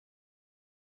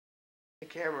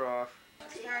camera off.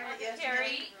 Started it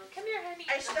Terry, come here, honey.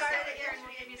 I started it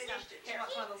yesterday and finished it. Here,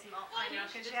 puddles and all. I know,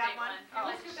 can just Have take one?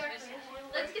 one. Oh.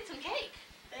 Let's get some cake.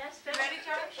 You ready,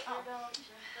 Charlie? Oh.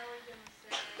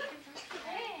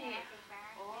 Hey.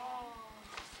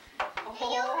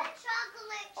 Oh.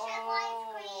 Chocolate chip ice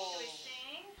cream.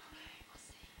 Sing?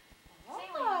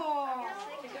 Oh.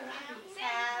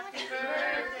 Happy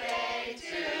birthday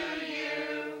to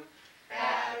you.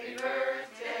 Happy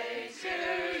birthday to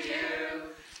you.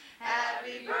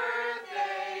 Happy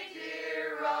birthday,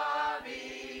 dear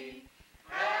Robbie.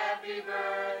 Happy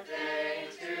birthday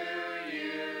to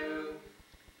you.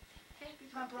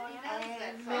 My blowing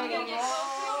And We're gonna get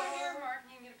more. here, Mark.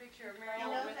 You can get a picture of Mary You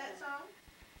Ellen know with that it. song?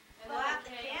 And Blow then out the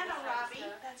cake piano, and stuff.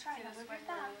 Robbie. That's right. See the Move your spring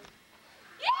thumb. roll.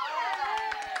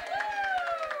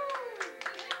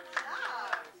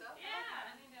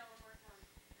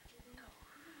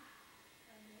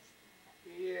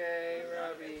 Yay,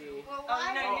 Robbie. Well, Oh,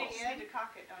 why no, don't you you need to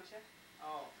cock it, don't you?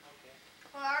 Oh, okay.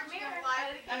 Well, aren't you going to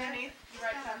light it again? Underneath, your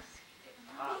right thumb.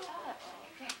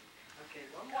 Okay,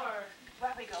 one more.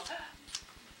 Robbie, go.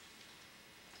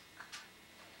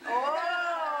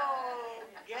 Oh,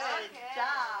 good Okay.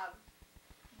 job.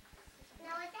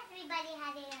 Now is everybody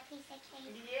having a piece of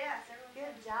cake? Yes,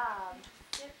 good job.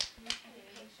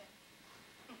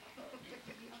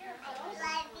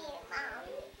 Love you, Mom.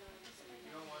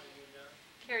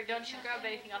 Carrie, don't you grab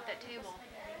anything off that table.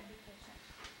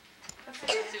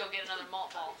 To go get another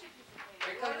malt ball.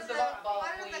 Here comes the malt ball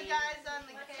What are the queen. guys on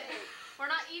the cake?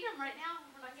 We're not eating them right now.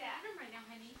 We're not eating them right now,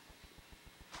 honey.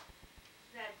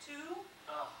 Is that two?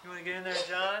 You want to get in there,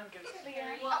 John? Get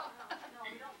Well, no,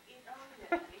 we don't eat all of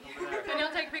that. over there. Then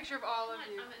he'll take a picture of all of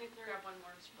you. I'm gonna grab one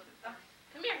more and split it.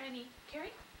 Come here, honey.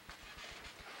 Carrie.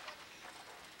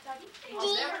 Daddy.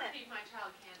 I'll never feed my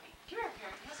child candy. Come here,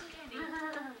 Carrie. Have some candy.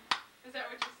 Is that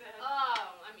what you said?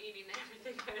 Oh, I'm eating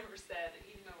everything I ever said.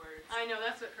 Eating my words. I know.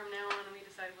 That's what from now on we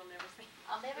decided we'll never say.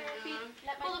 I'll never let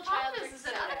my Well, the child problem drink is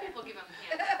that other soda. people give them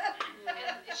candy.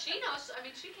 And she knows, I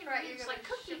mean, she came Right, right, you're it's like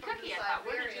gonna cookie, ship 'em to cookie. I thought,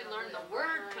 where did Siberia you and learn the all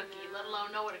word that. cookie, let alone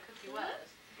know what a cookie was?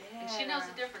 And she knows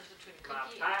the difference between a My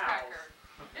cookie and a pals. cracker.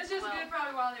 It's just Well- good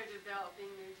probably while they're developing,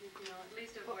 they just, you know, at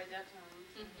least avoid that time.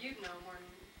 Mhm. You'd know more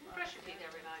than. Brush your teeth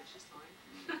every night, she's fine.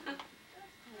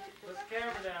 Put the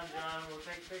camera down, John. We'll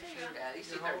take pictures. Yeah, you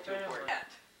see Your whole they're too family. important.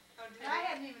 And I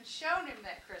hadn't even shown him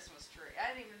that Christmas tree.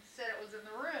 I hadn't even said it was in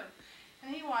the room. And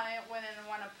he went in and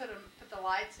wanted to put the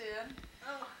lights in,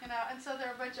 you know, and so there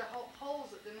were a bunch of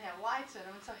holes that didn't have lights in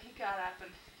them, and so he got up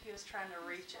and he was trying to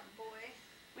reach it. Boy.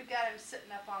 We got him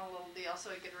sitting up on a little deal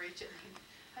so he could reach it. And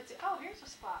I'd say, oh, here's a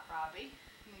spot, Robbie.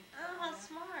 And he'd put one in.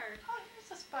 smart. Oh, here's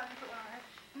a spot. And put one on there.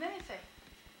 And then he'd say,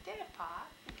 Dad Pot.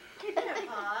 Papa. Dad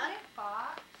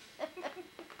Pot.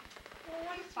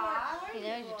 Pot. He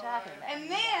knows you're talking about. And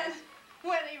then,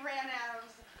 when he ran out of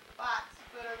spots to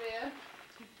put them in,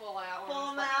 he'd pull out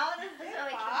one. out.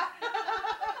 Dad Pot.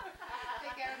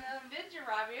 Take out another, did you,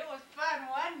 Robbie? It was fun,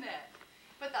 wasn't it?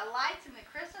 But the lights in the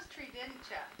Christmas tree, didn't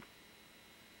you?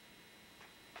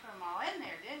 Put them all in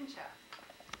there, didn't you?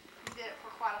 You did it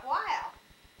for quite a while.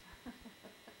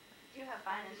 You have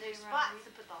Finding new spots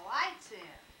to put the lights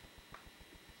in.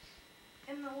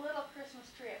 In the little Christmas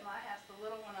tree at my house, the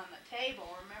little one on the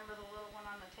table. Remember the little one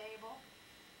on the table?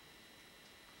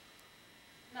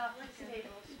 Not this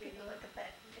table, sweetie. Look at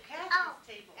that. Cassie's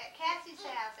table. At Cassie's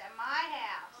house, at my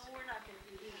house. we're not going to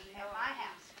be eating At my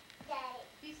house. Daddy.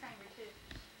 He's hungry too.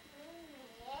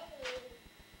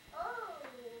 Oh.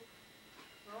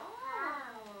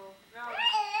 Wow.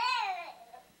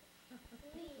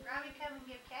 Robbie, come and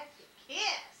give Cassie a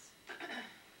kiss.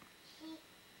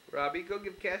 Robbie, go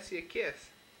give Cassie a kiss.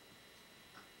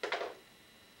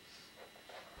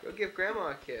 Go give Grandma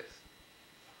a kiss.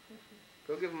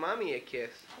 Go give Mommy a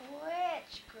kiss.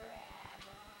 Which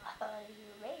grandma? You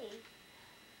ready?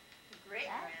 Great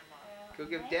That grandma. Go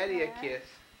give Daddy a kiss.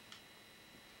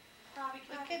 Robbie,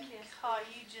 We could call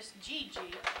you just Gigi.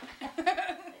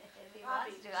 If he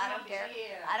wants to, I don't care.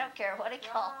 Yeah. I don't care what he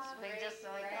calls me, just so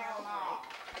he calls me.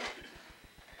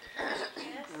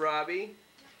 Robbie,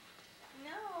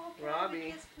 No.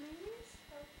 Robbie, Kiss,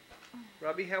 please.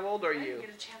 Robbie, how old are you? Get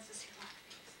a chance to see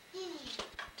Robbie.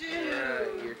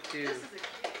 Alright, you're 2. This is a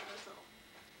cute whistle.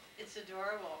 It's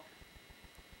adorable.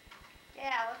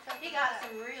 Yeah, let's He got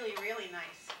some really, really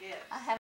nice gifts. I have